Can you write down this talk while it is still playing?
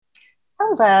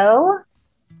Hello,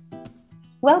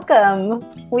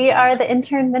 welcome. We are the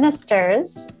intern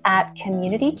ministers at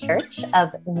Community Church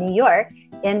of New York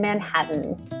in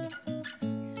Manhattan.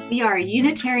 We are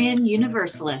Unitarian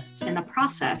Universalists in the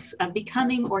process of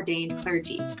becoming ordained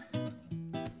clergy.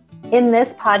 In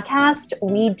this podcast,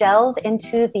 we delve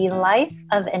into the life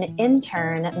of an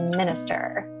intern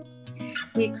minister.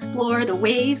 We explore the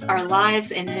ways our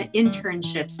lives and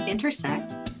internships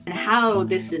intersect and how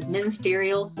this is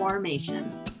ministerial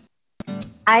formation.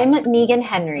 I'm Megan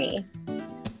Henry.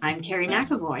 I'm Carrie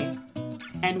McAvoy.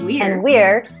 And we're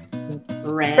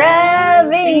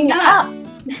revving up.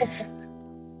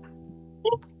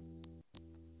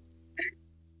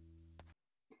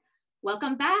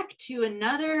 Welcome back to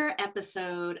another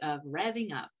episode of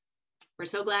Revving Up. We're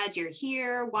so glad you're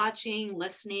here watching,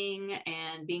 listening,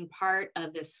 and being part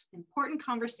of this important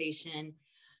conversation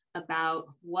about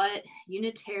what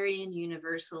Unitarian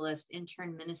Universalist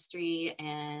intern ministry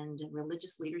and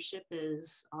religious leadership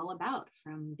is all about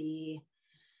from the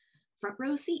front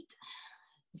row seat.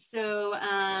 So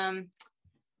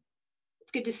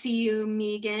it's good to see you,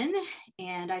 Megan.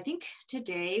 And I think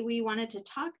today we wanted to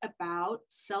talk about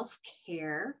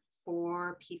self-care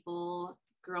for people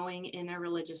growing in their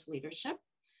religious leadership,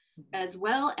 as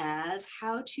well as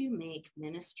how to make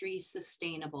ministry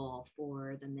sustainable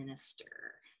for the minister.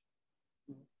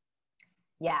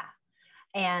 Yeah,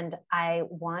 and I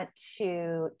want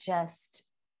to just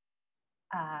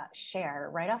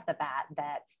share right off the bat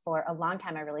that for a long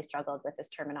time I really struggled with this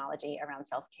terminology around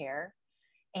self-care.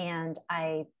 And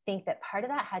I think that part of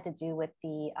that had to do with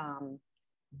the,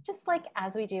 just like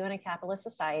as we do in a capitalist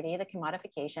society, the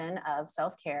commodification of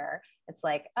self-care. It's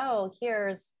like, oh,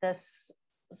 here's this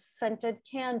scented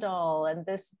candle and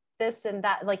this and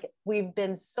that. Like we've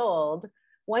been sold.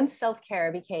 Once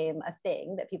self-care became a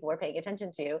thing that people were paying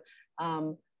attention to,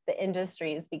 the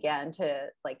industries began to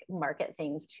like market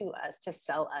things to us, to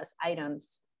sell us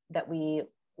items that we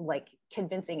like,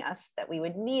 convincing us that we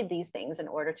would need these things in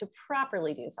order to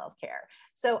properly do self-care.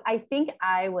 So I think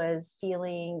I was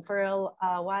feeling for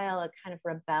a while a kind of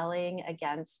rebelling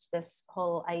against this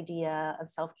whole idea of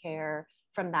self-care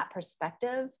from that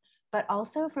perspective, but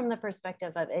also from the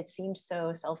perspective of it seemed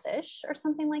so selfish or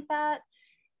something like that.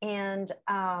 And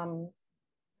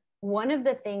one of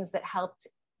the things that helped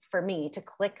for me to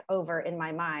click over in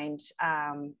my mind,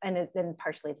 and then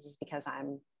partially this is because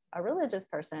I'm a religious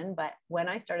person, but when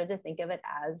I started to think of it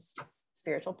as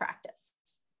spiritual practice.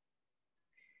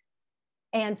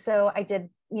 And so I did,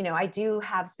 I do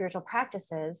have spiritual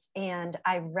practices, and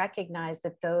I recognize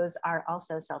that those are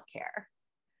also self-care.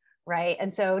 Right.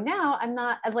 And so now I'm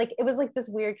not like, it was like this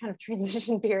weird kind of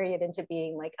transition period into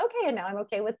being like, okay, and now I'm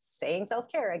okay with saying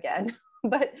self-care again.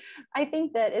 But I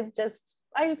think that is just,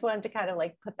 I just wanted to kind of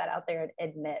like put that out there and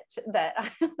admit that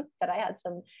that I had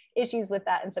some issues with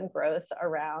that and some growth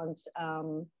around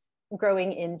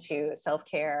growing into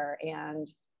self-care and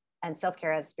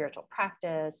self-care as spiritual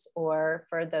practice, or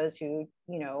for those who,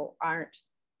 aren't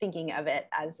thinking of it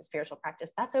as a spiritual practice,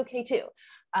 that's okay too.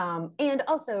 And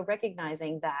also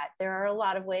recognizing that there are a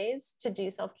lot of ways to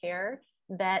do self-care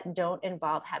that don't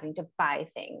involve having to buy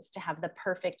things to have the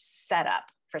perfect setup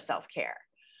for self-care.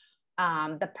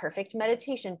 The perfect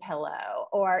meditation pillow,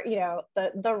 or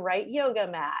the right yoga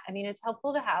mat. I mean, it's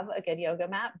helpful to have a good yoga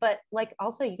mat, but like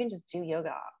also you can just do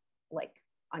yoga like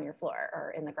on your floor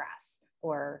or in the grass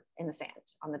or in the sand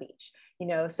on the beach,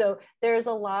 so there's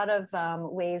a lot of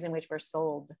ways in which we're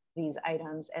sold these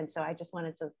items. And so I just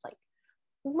wanted to like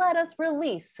let us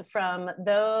release from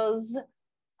those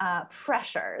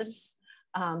pressures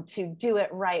to do it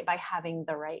right by having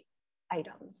the right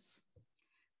items.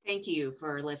 Thank you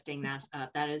for lifting that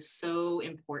up. That is so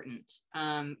important.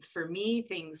 For me,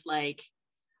 things like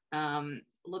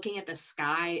looking at the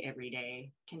sky every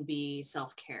day can be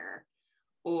self-care.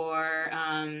 Or,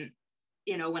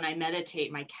 when I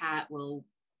meditate, my cat will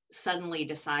suddenly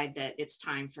decide that it's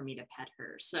time for me to pet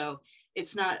her. So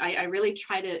it's not, I really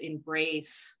try to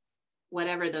embrace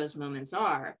whatever those moments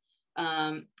are.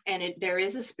 And there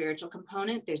is a spiritual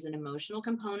component, there's an emotional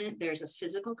component, there's a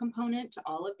physical component to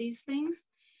all of these things.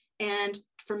 And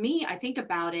for me, I think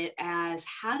about it as,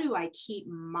 how do I keep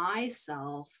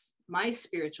myself, my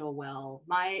spiritual well,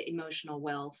 my emotional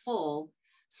well full,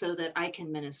 so that I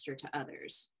can minister to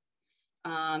others?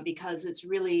 Because it's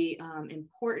really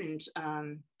important,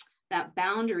 that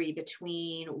boundary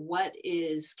between what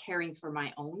is caring for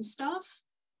my own stuff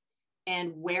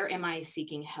and where am I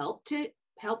seeking help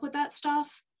with that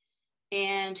stuff,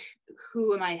 and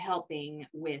who am I helping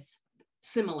with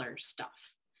similar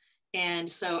stuff. And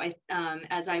so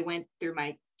as I went through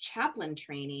my chaplain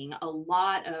training, a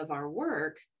lot of our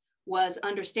work was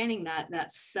understanding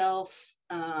that self,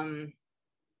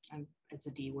 it's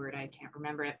a D word, I can't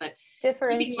remember it, but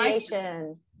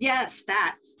differentiation. Yes,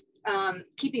 that.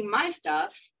 Keeping my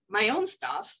stuff, my own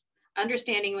stuff,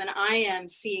 understanding when I am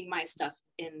seeing my stuff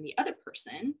in the other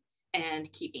person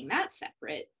and keeping that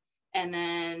separate, and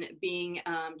then being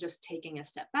just taking a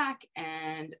step back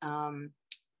and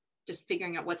just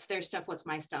figuring out what's their stuff, what's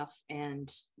my stuff,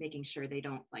 and making sure they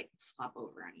don't like slop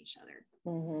over on each other.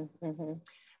 Mm-hmm, mm-hmm.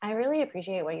 I really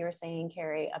appreciate what you were saying,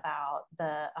 Carrie, about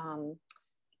the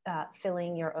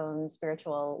filling your own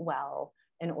spiritual well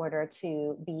in order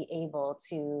to be able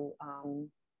to,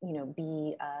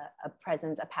 be a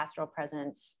presence, a pastoral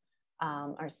presence,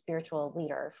 or spiritual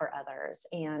leader for others.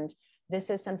 And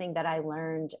this is something that I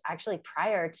learned actually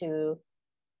prior to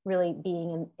really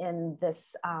being in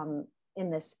this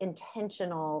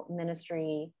intentional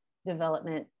ministry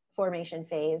development formation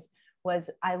phase.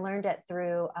 Was I learned it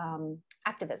through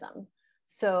activism.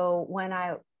 So when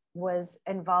I was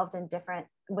involved in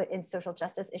social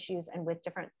justice issues and with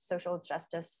different social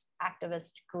justice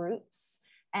activist groups,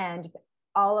 and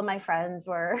all of my friends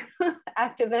were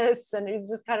activists, and it was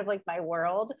just kind of like my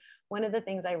world. One of the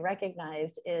things I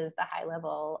recognized is the high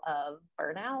level of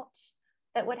burnout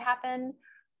that would happen.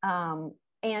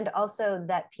 And also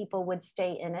that people would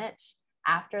stay in it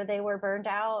after they were burned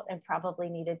out and probably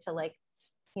needed to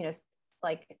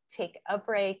take a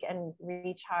break and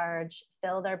recharge,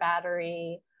 fill their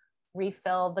battery,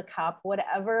 refill the cup,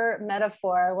 whatever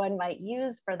metaphor one might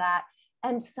use for that.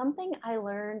 And something I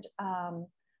learned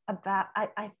about,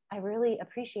 I really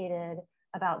appreciated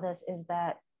about this is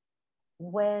that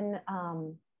when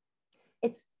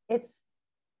it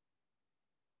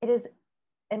is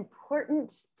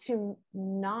important to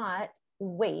not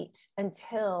wait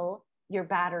until your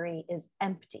battery is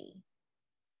empty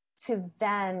to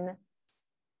then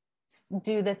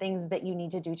do the things that you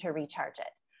need to do to recharge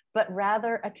it, but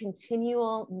rather a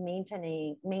continual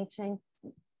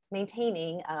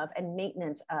maintaining of and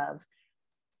maintenance of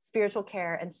spiritual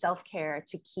care and self-care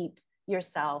to keep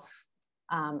yourself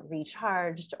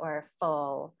recharged or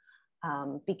full,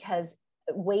 because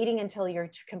waiting until you're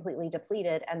completely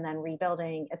depleted and then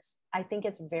rebuilding, I think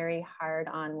it's very hard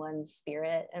on one's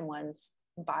spirit and one's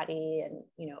body and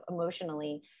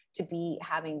emotionally to be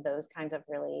having those kinds of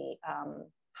really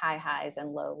high highs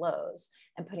and low lows,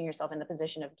 and putting yourself in the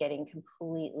position of getting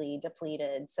completely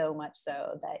depleted, so much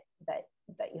so that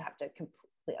you have to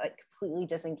completely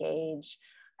disengage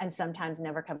and sometimes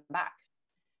never come back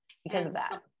because of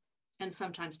that, and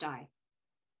sometimes die.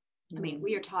 I mean,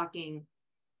 we are talking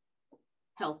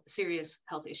serious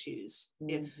health issues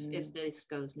if this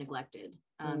goes neglected.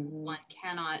 One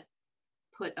cannot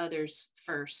put others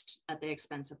first at the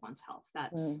expense of one's health.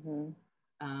 That's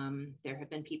there have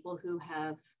been people who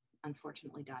have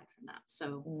unfortunately died from that.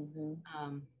 So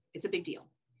it's a big deal.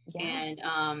 Yeah.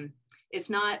 And it's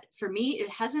not, for me, it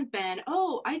hasn't been,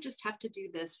 oh, I just have to do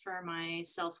this for my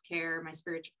self-care, my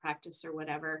spiritual practice or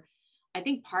whatever. I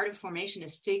think part of formation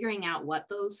is figuring out what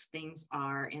those things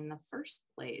are in the first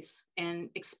place and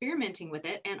experimenting with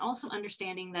it, and also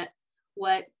understanding that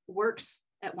what works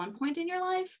at one point in your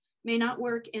life may not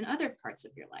work in other parts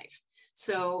of your life.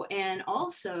 So, and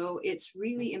also it's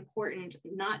really important,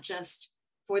 not just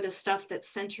for the stuff that's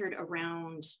centered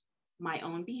around my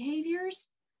own behaviors,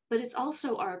 but it's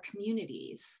also our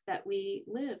communities that we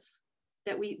live,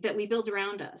 that we build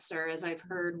around us. Or as I've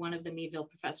heard one of the Meadville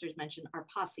professors mention, our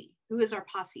posse. Who is our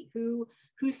posse? Who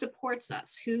supports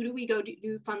us? Who do we go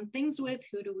do fun things with?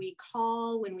 Who do we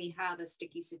call when we have a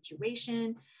sticky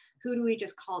situation? Who do we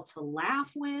just call to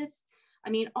laugh with? I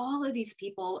mean, all of these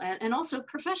people, and also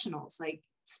professionals like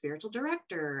spiritual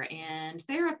director and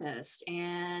therapist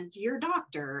and your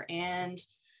doctor, and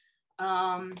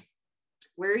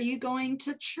where are you going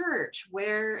to church,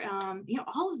 where,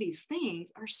 all of these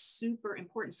things are super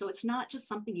important. So it's not just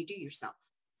something you do yourself.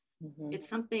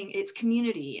 It's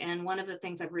community. And one of the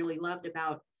things I've really loved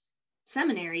about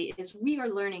seminary is we are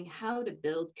learning how to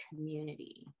build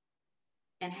community,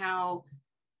 and how,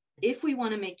 if we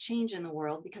want to make change in the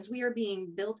world, because we are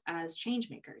being built as change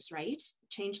makers, right?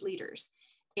 Change leaders.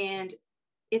 And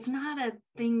it's not a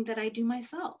thing that I do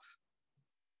myself.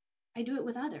 I do it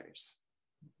with others.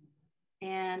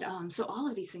 And so all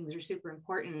of these things are super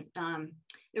important.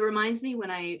 It reminds me when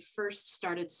I first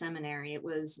started seminary, it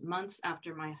was months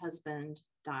after my husband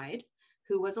died,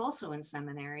 who was also in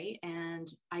seminary. And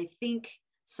I think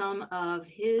some of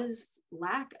his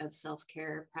lack of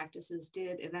self-care practices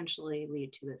did eventually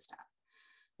lead to his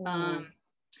death.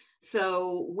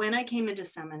 So when I came into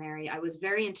seminary, I was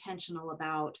very intentional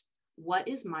about what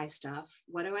is my stuff?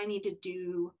 What do I need to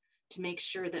do to make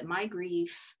sure that my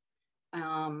grief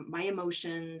my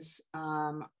emotions,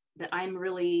 that I'm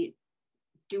really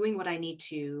doing what I need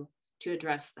to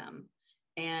address them.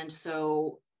 And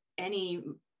so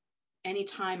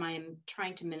anytime I am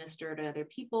trying to minister to other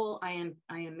people, I am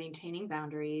maintaining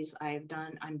boundaries.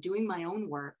 I'm doing my own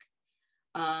work.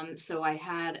 So I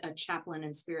had a chaplain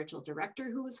and spiritual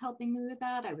director who was helping me with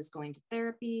that. I was going to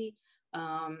therapy,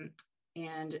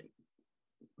 and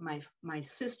my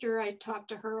sister, I talked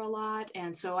to her a lot.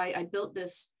 And so I built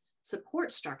this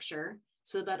support structure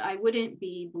so that I wouldn't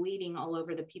be bleeding all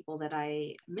over the people that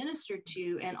I ministered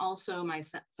to, and also my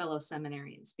fellow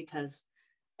seminarians, because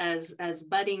as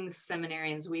budding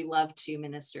seminarians, we love to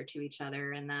minister to each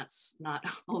other, and that's not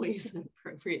always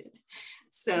appropriate.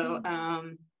 So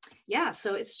yeah,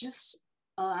 so it's just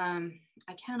I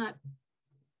cannot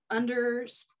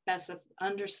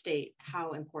understate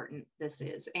how important this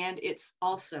is. And it's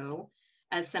also,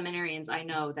 as seminarians, I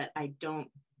know that I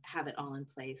don't have it all in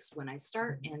place when I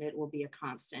start, and it will be a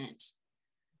constant,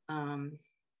 not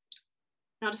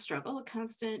a struggle, a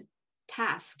constant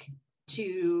task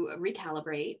to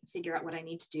recalibrate, figure out what I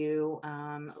need to do,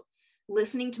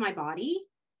 listening to my body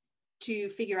to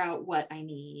figure out what I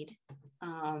need.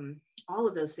 All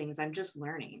of those things I'm just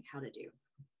learning how to do.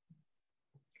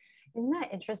 Isn't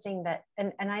that interesting that,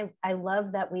 and I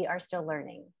love that we are still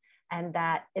learning, and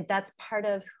that's part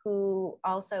of who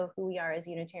we are as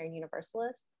Unitarian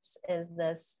Universalists, is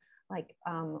this like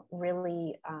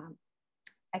really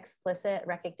explicit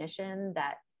recognition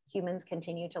that humans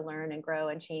continue to learn and grow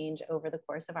and change over the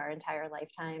course of our entire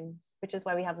lifetimes, which is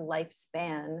why we have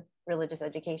lifespan religious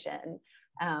education.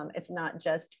 It's not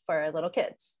just for little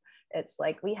kids. It's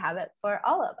like we have it for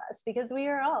all of us, because we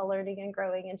are all learning and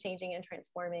growing and changing and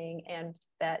transforming, and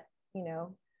that, you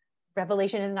know,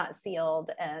 revelation is not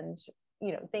sealed, and,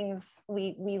 you know, things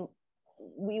we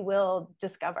will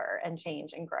discover and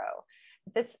change and grow.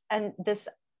 This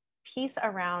piece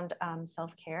around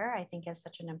self-care, I think, is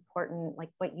such an important,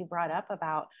 like what you brought up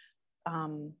about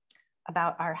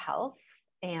our health,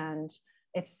 and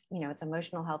it's, you know, it's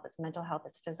emotional health, it's mental health,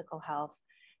 it's physical health,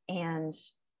 and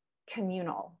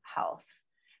communal health.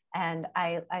 And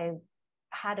I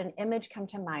had an image come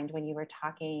to mind when you were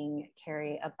talking,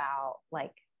 Carrie, about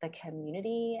like the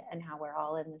community and how we're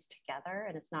all in this together,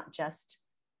 and it's not just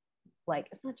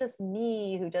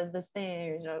me who does this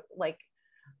thing, you know, like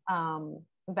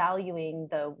valuing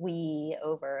the we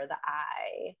over the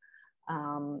I.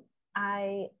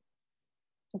 I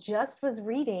just was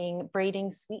reading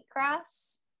Braiding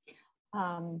Sweetgrass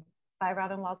by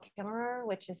Robin Wall Kimmerer,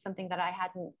 which is something that I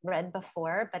hadn't read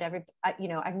before, but I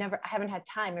haven't had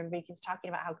time. Everybody keeps talking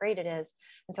about how great it is.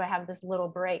 And so I have this little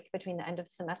break between the end of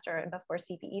the semester and before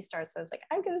CPE starts. So I was like,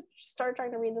 I'm going to start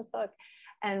trying to read this book.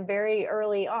 And very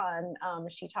early on,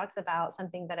 she talks about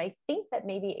something that I think that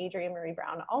maybe Adrienne Maree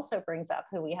Brown also brings up,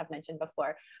 who we have mentioned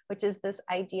before, which is this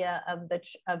idea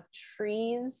of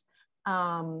trees.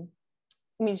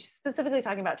 I mean, she's specifically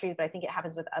talking about trees, but I think it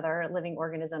happens with other living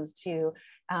organisms too,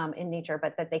 in nature,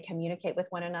 but that they communicate with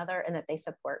one another and that they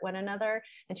support one another.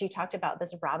 And she talked about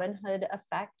this Robin Hood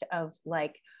effect of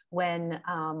like when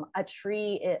a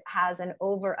tree, it has an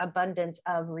overabundance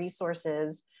of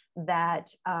resources that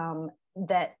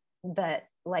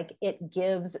like it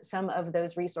gives some of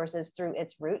those resources through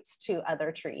its roots to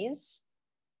other trees.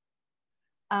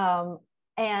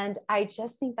 And I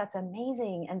just think that's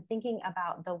amazing. And thinking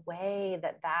about the way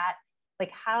that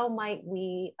like, how might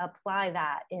we apply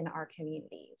that in our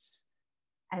communities?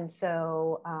 And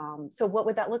so, so what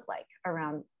would that look like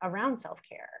around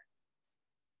self-care?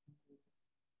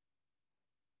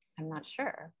 I'm not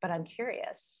sure, but I'm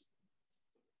curious.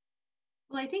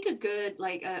 Well, I think a good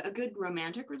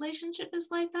romantic relationship is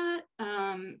like that.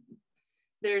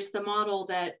 There's the model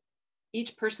that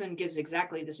each person gives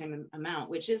exactly the same amount,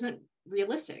 which isn't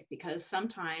realistic, because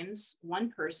sometimes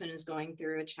one person is going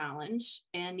through a challenge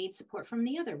and needs support from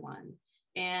the other one,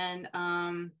 and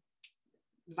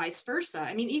vice versa.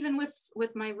 I mean, even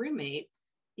with my roommate,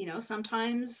 you know,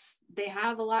 sometimes they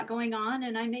have a lot going on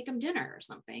and I make them dinner or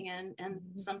something, and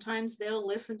sometimes they'll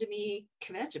listen to me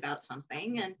kvetch about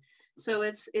something. And so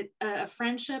a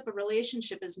friendship, a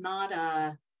relationship is not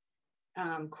a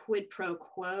quid pro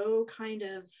quo kind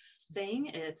of thing.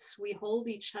 It's we hold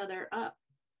each other up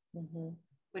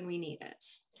when we need it.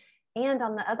 And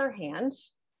on the other hand,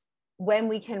 when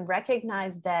we can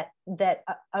recognize that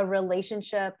a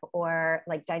relationship or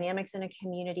like dynamics in a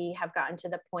community have gotten to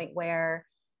the point where,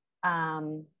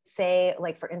 say,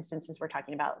 like for instance, since we're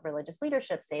talking about religious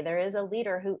leadership, say there is a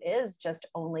leader who is just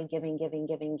only giving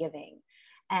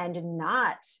and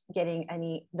not getting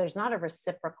any, there's not a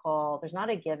reciprocal, there's not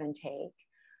a give and take,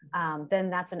 then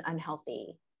that's an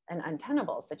unhealthy an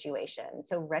untenable situation.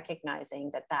 So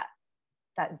recognizing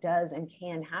that does and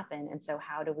can happen. And so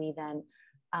how do we then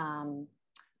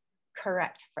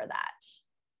correct for that?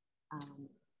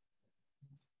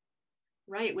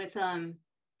 Right. With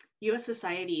US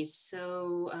society is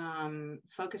so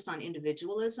focused on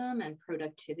individualism and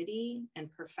productivity and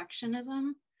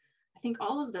perfectionism. I think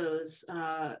all of those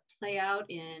play out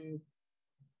in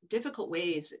difficult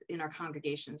ways in our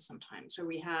congregations sometimes, where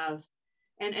we have,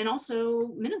 and also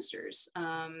ministers.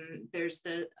 There's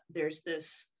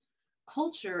this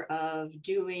culture of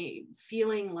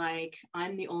feeling like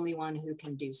I'm the only one who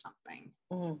can do something.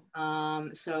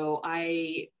 So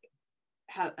I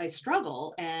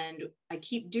struggle, and I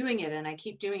keep doing it, and I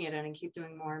keep doing it, and I keep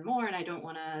doing more and more, and I don't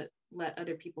want to let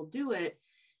other people do it.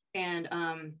 And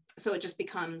so it just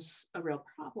becomes a real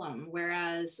problem.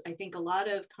 Whereas I think a lot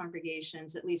of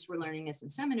congregations, at least we're learning this in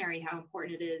seminary, how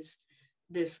important it is,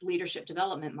 this leadership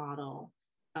development model,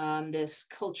 this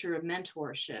culture of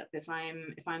mentorship. If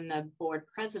I'm the board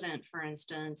president, for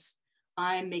instance,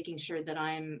 I'm making sure that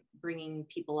I'm bringing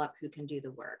people up who can do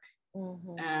the work.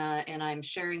 And I'm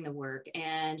sharing the work,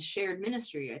 and shared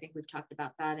ministry. I think we've talked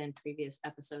about that in previous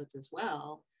episodes as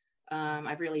well.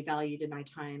 I've really valued in my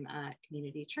time at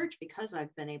Community Church because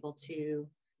I've been able to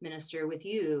minister with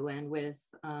you and with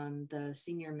the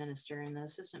senior minister and the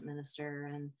assistant minister.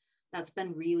 And that's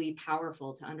been really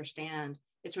powerful to understand.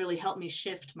 It's really helped me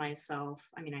shift myself.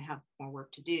 I mean, I have more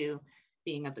work to do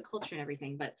being of the culture and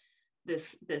everything, but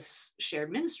this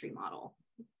shared ministry model.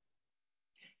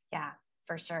 Yeah,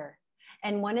 for sure.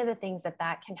 And one of the things that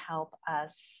can help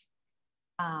us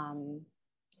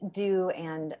do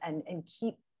and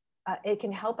keep, it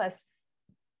can help us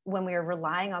when we're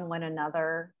relying on one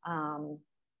another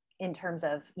in terms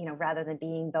of, rather than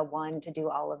being the one to do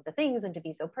all of the things and to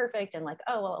be so perfect and like,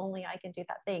 oh, well, only I can do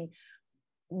that thing.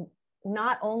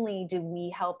 Not only do we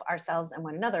help ourselves and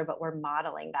one another, but we're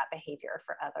modeling that behavior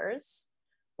for others,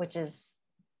 which is,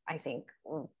 I think,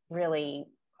 really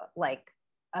like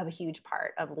a huge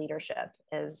part of leadership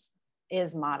is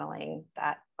modeling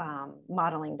that,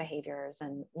 modeling behaviors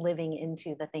and living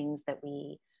into the things that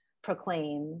we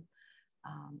proclaim.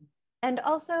 And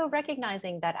also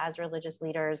recognizing that as religious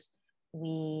leaders,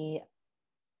 we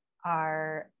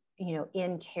are,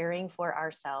 in caring for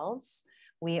ourselves,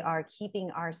 we are keeping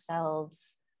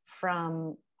ourselves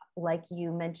from, like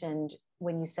you mentioned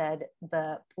when you said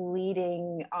the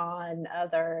bleeding on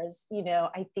others,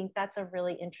 I think that's a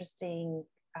really interesting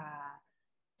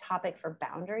topic for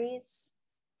boundaries,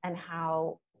 and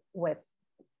how with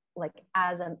like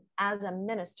as a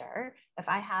minister, if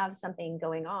I have something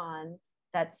going on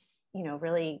that's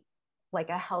really like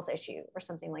a health issue or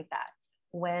something like that,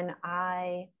 when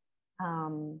I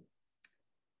will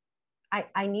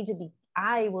need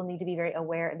to be very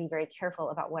aware and be very careful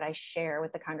about what I share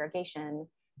with the congregation,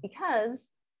 because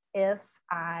if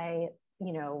I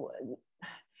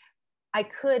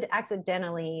could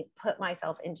accidentally put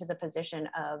myself into the position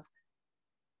of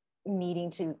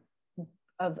needing to,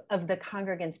 of the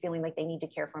congregants feeling like they need to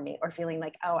care for me, or feeling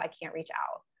like, oh, I can't reach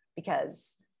out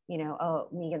because, oh,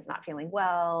 Megan's not feeling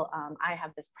well. I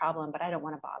have this problem, but I don't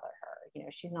want to bother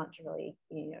her. She's not really,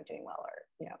 doing well, or,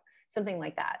 something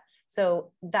like that.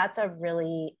 So that's a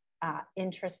really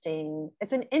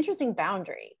it's an interesting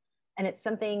boundary. And it's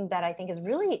something that I think is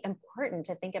really important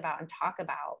to think about and talk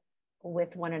about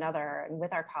with one another and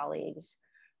with our colleagues,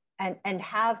 and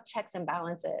have checks and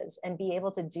balances, and be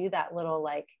able to do that little,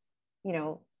 like,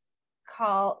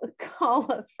 call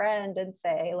a friend and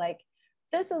say, like,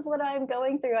 this is what I'm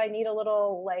going through. I need a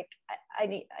little, like, I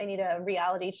need a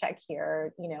reality check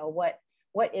here.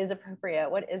 What is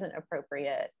appropriate, what isn't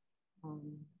appropriate,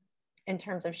 in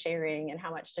terms of sharing, and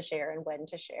how much to share and when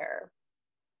to share.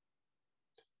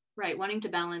 Right, wanting to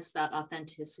balance that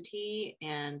authenticity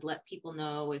and let people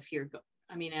know if you're,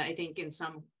 I think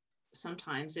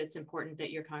sometimes it's important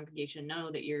that your congregation know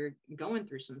that you're going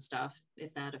through some stuff,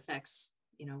 if that affects,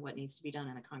 what needs to be done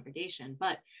in the congregation.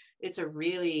 But it's a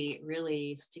really,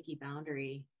 really sticky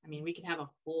boundary. We could have a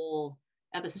whole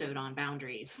episode on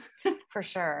boundaries. For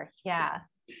sure. Yeah.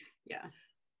 Yeah.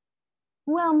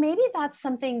 Well, maybe that's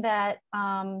something that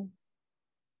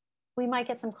we might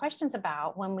get some questions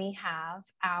about when we have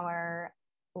our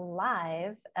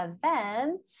live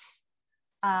events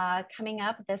coming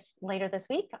up later this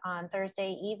week on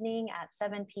Thursday evening at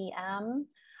 7 p.m.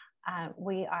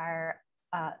 We are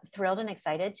thrilled and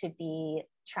excited to be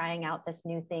trying out this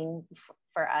new thing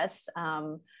for us.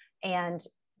 And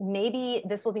maybe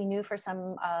this will be new for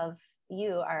some of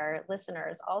you, our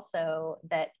listeners, also,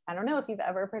 that I don't know if you've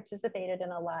ever participated in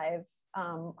a live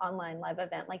online live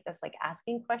event like this, like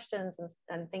asking questions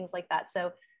and things like that.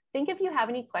 So think if you have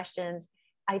any questions,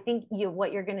 I think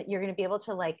what you're gonna be able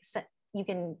to like, you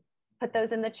can put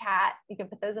those in the chat, you can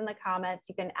put those in the comments,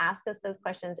 you can ask us those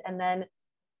questions, and then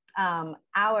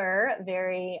our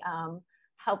very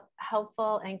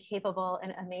helpful and capable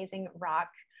and amazing Rock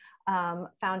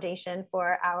Foundation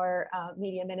for our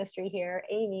media ministry here,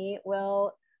 Amy,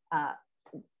 will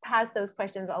pass those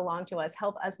questions along to us,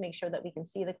 help us make sure that we can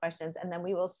see the questions, and then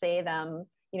we will say them,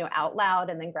 out loud,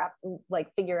 and then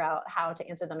figure out how to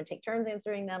answer them and take turns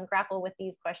answering them, grapple with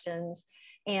these questions.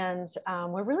 And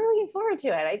we're really looking forward to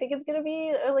it. I think it's going to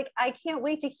be I can't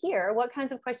wait to hear what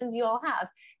kinds of questions you all have.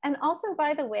 And also,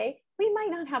 by the way, we might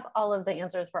not have all of the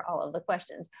answers for all of the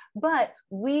questions, but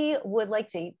we would like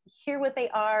to hear what they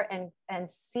are and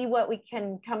see what we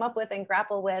can come up with and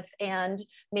grapple with. And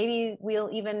maybe we'll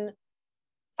even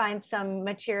find some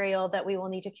material that we will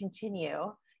need to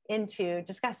continue into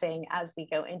discussing as we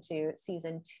go into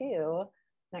season 2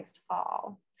 next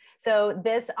fall. So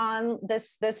this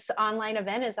online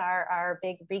event is our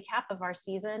big recap of our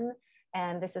season.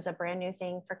 And this is a brand new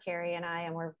thing for Carrie and I,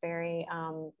 and we're very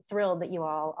thrilled that you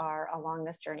all are along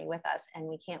this journey with us. And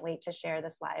we can't wait to share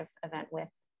this live event with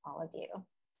all of you.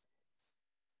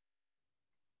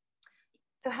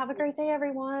 So have a great day,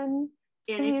 everyone.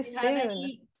 And see you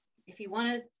soon. If you want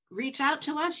to reach out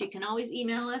to us, you can always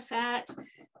email us at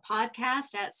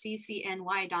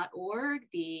podcast@ccny.org.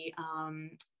 The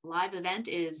live event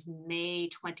is May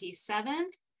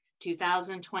 27th,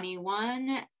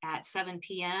 2021 at 7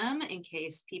 p.m. in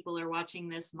case people are watching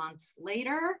this months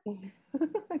later.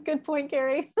 Good point,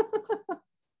 Carrie.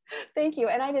 Thank you.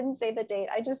 And I didn't say the date.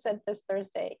 I just said this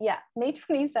Thursday. Yeah, May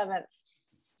 27th,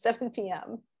 7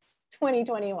 p.m.,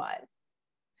 2021.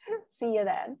 See you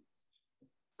then.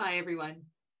 Bye, everyone.